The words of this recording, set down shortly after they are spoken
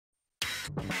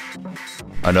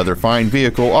Another fine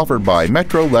vehicle offered by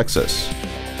MetroLexus.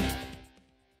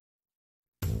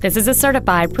 This is a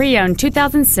certified pre-owned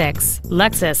 2006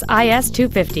 Lexus IS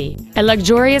 250, a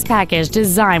luxurious package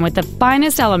designed with the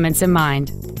finest elements in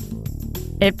mind.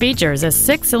 It features a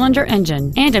 6-cylinder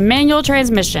engine and a manual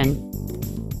transmission.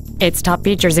 Its top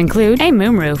features include a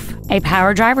moonroof, a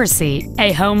power driver's seat,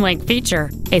 a home link feature,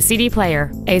 a CD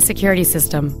player, a security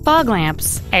system, fog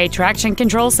lamps, a traction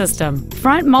control system,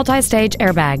 front multi-stage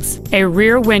airbags, a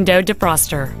rear window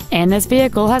defroster, and this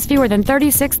vehicle has fewer than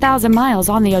 36,000 miles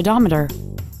on the odometer.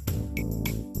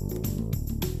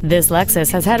 This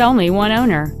Lexus has had only one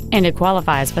owner, and it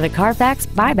qualifies for the Carfax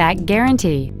buyback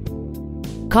guarantee.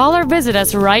 Call or visit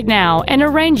us right now and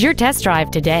arrange your test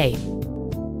drive today.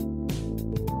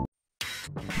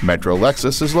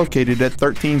 MetroLexus is located at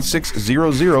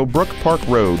 13600 Brook Park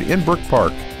Road in Brook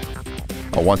Park.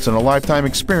 A once-in-a-lifetime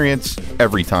experience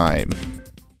every time.